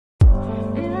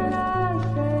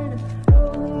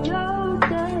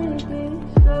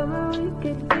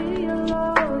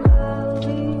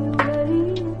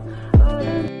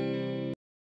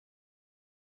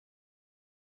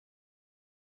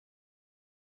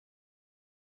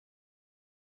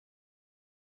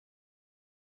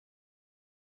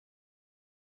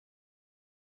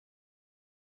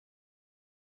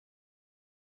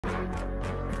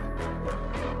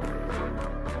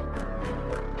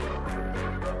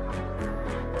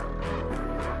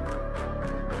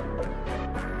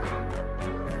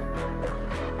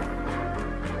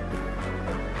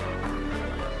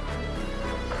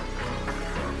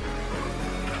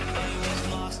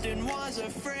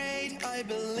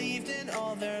believed in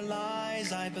all their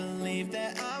lies. I believed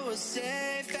that I was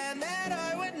safe and that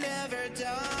I would never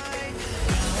die.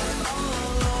 Now I'm all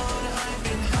alone, I've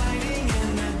been hiding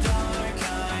in the dark.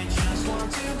 I just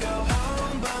want to go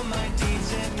home, but my deeds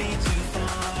sent me too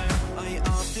far. I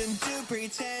often do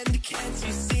pretend, can't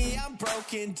you see I'm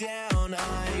broken down?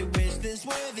 I wish this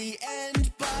were the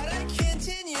end, but I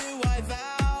continue, I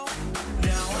vow.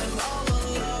 Now I'm all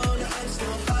alone, I'm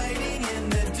still fighting in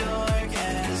the dark.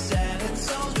 As seven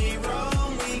souls we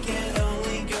roam, we can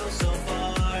only go so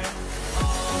far.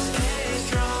 All stay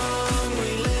strong, we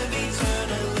live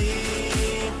eternally.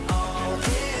 All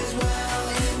is well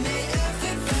in the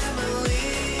Aftons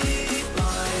family.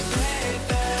 Lies may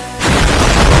fail,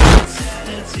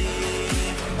 insanity.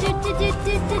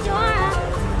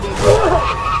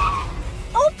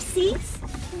 Oopsies!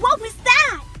 What was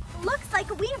that? Looks like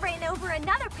we ran over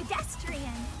another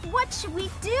pedestrian. What should we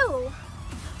do?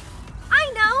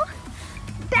 I know!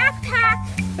 Backpack!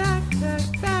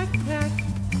 Backpack.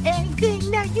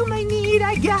 Anything that you may need,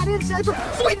 I got inside.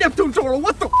 Wait, Neptune, Dora,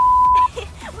 what the?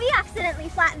 We accidentally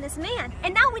flattened this man,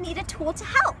 and now we need a tool to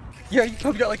help. Yeah, you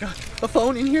probably got like a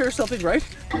phone in here or something, right?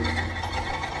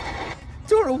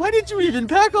 Dora, why did you even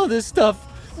pack all this stuff?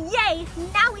 Yay!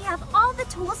 Now we have all the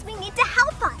tools we need to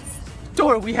help us.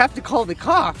 Dora, we have to call the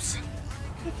cops.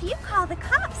 If you call the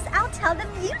cops, I'll tell them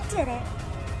you did it.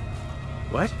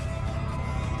 What?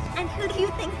 And who do you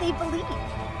think they believe?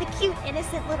 The cute,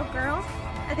 innocent little girl?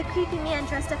 Or the creepy man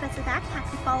dressed up as a backpack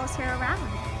who follows her around?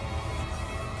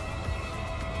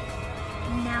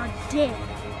 Now dig.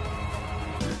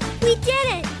 We did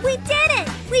it! We did it!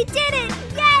 We did it!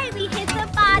 Yay! We hit the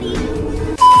body!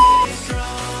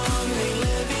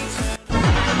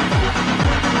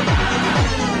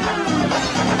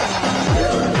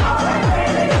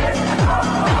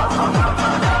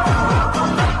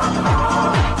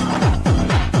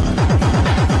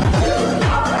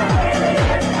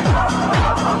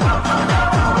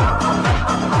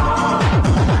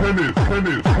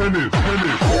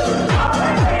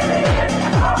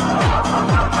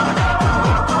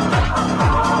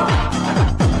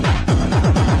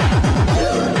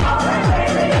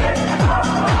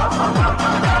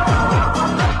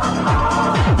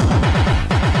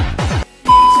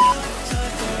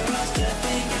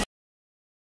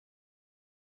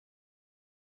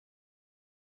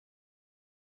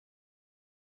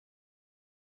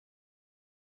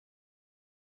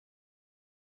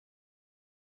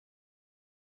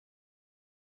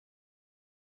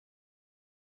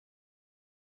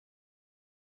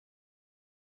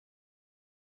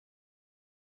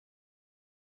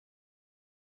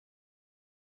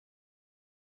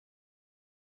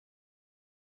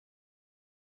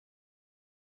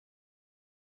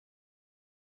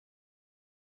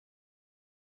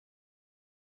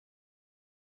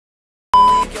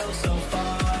 Go so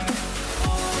far.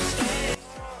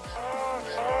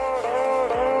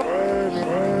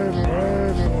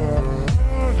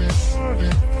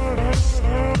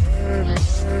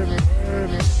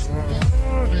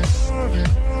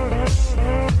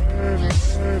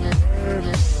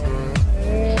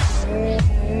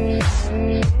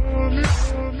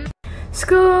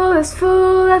 School is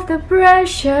full of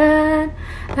depression,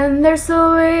 and there's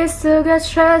always to get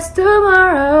stressed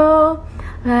tomorrow.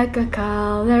 Like the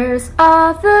colors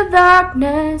of the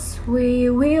darkness, we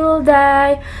will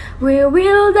die, we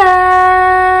will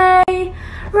die.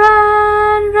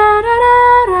 Run, run,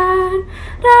 run, run,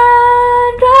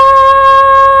 run, run,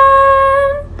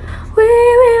 we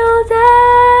will die.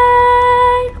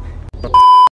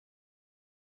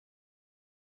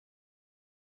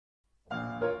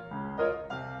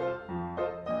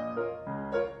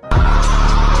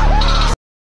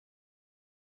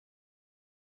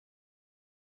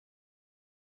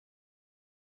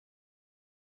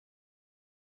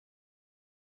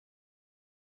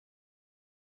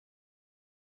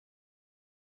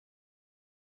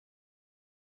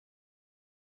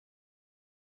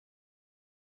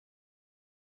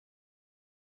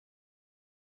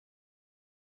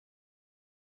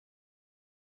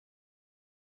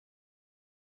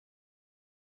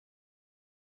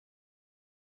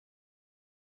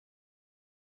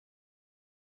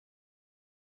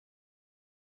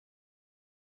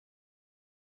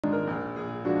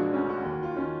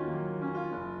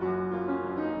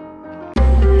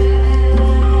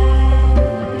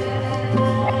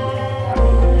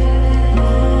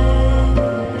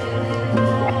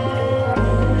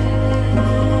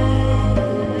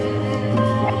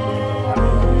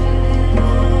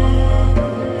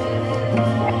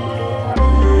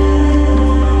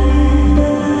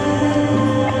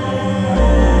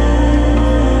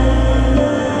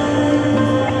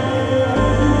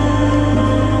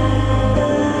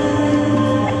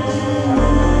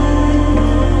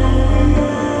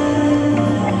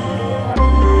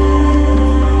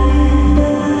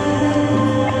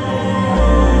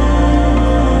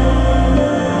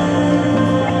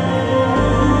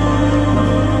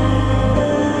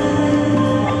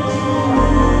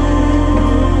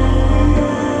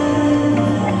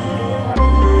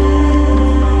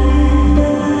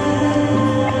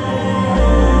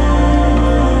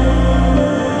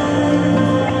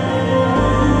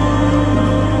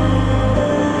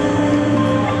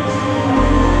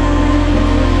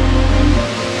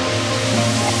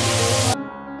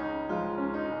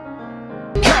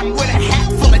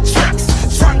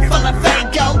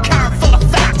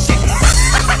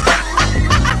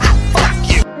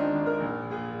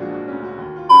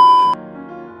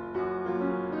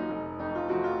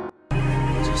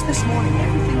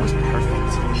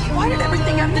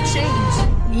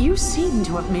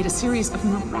 have made a series of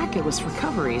miraculous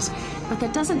recoveries, but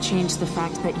that doesn't change the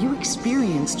fact that you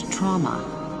experienced trauma.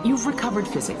 You've recovered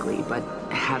physically, but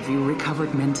have you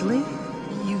recovered mentally?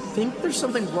 You think there's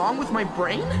something wrong with my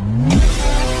brain?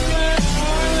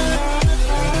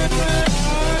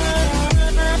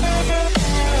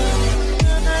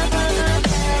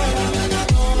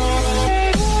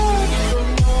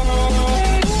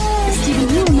 Steven,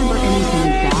 do you remember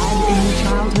anything bad in your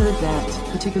childhood that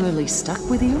particularly stuck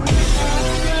with you?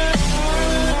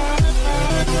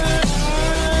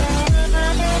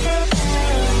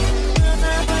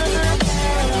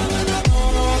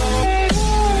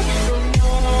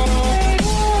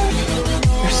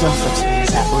 Yourself,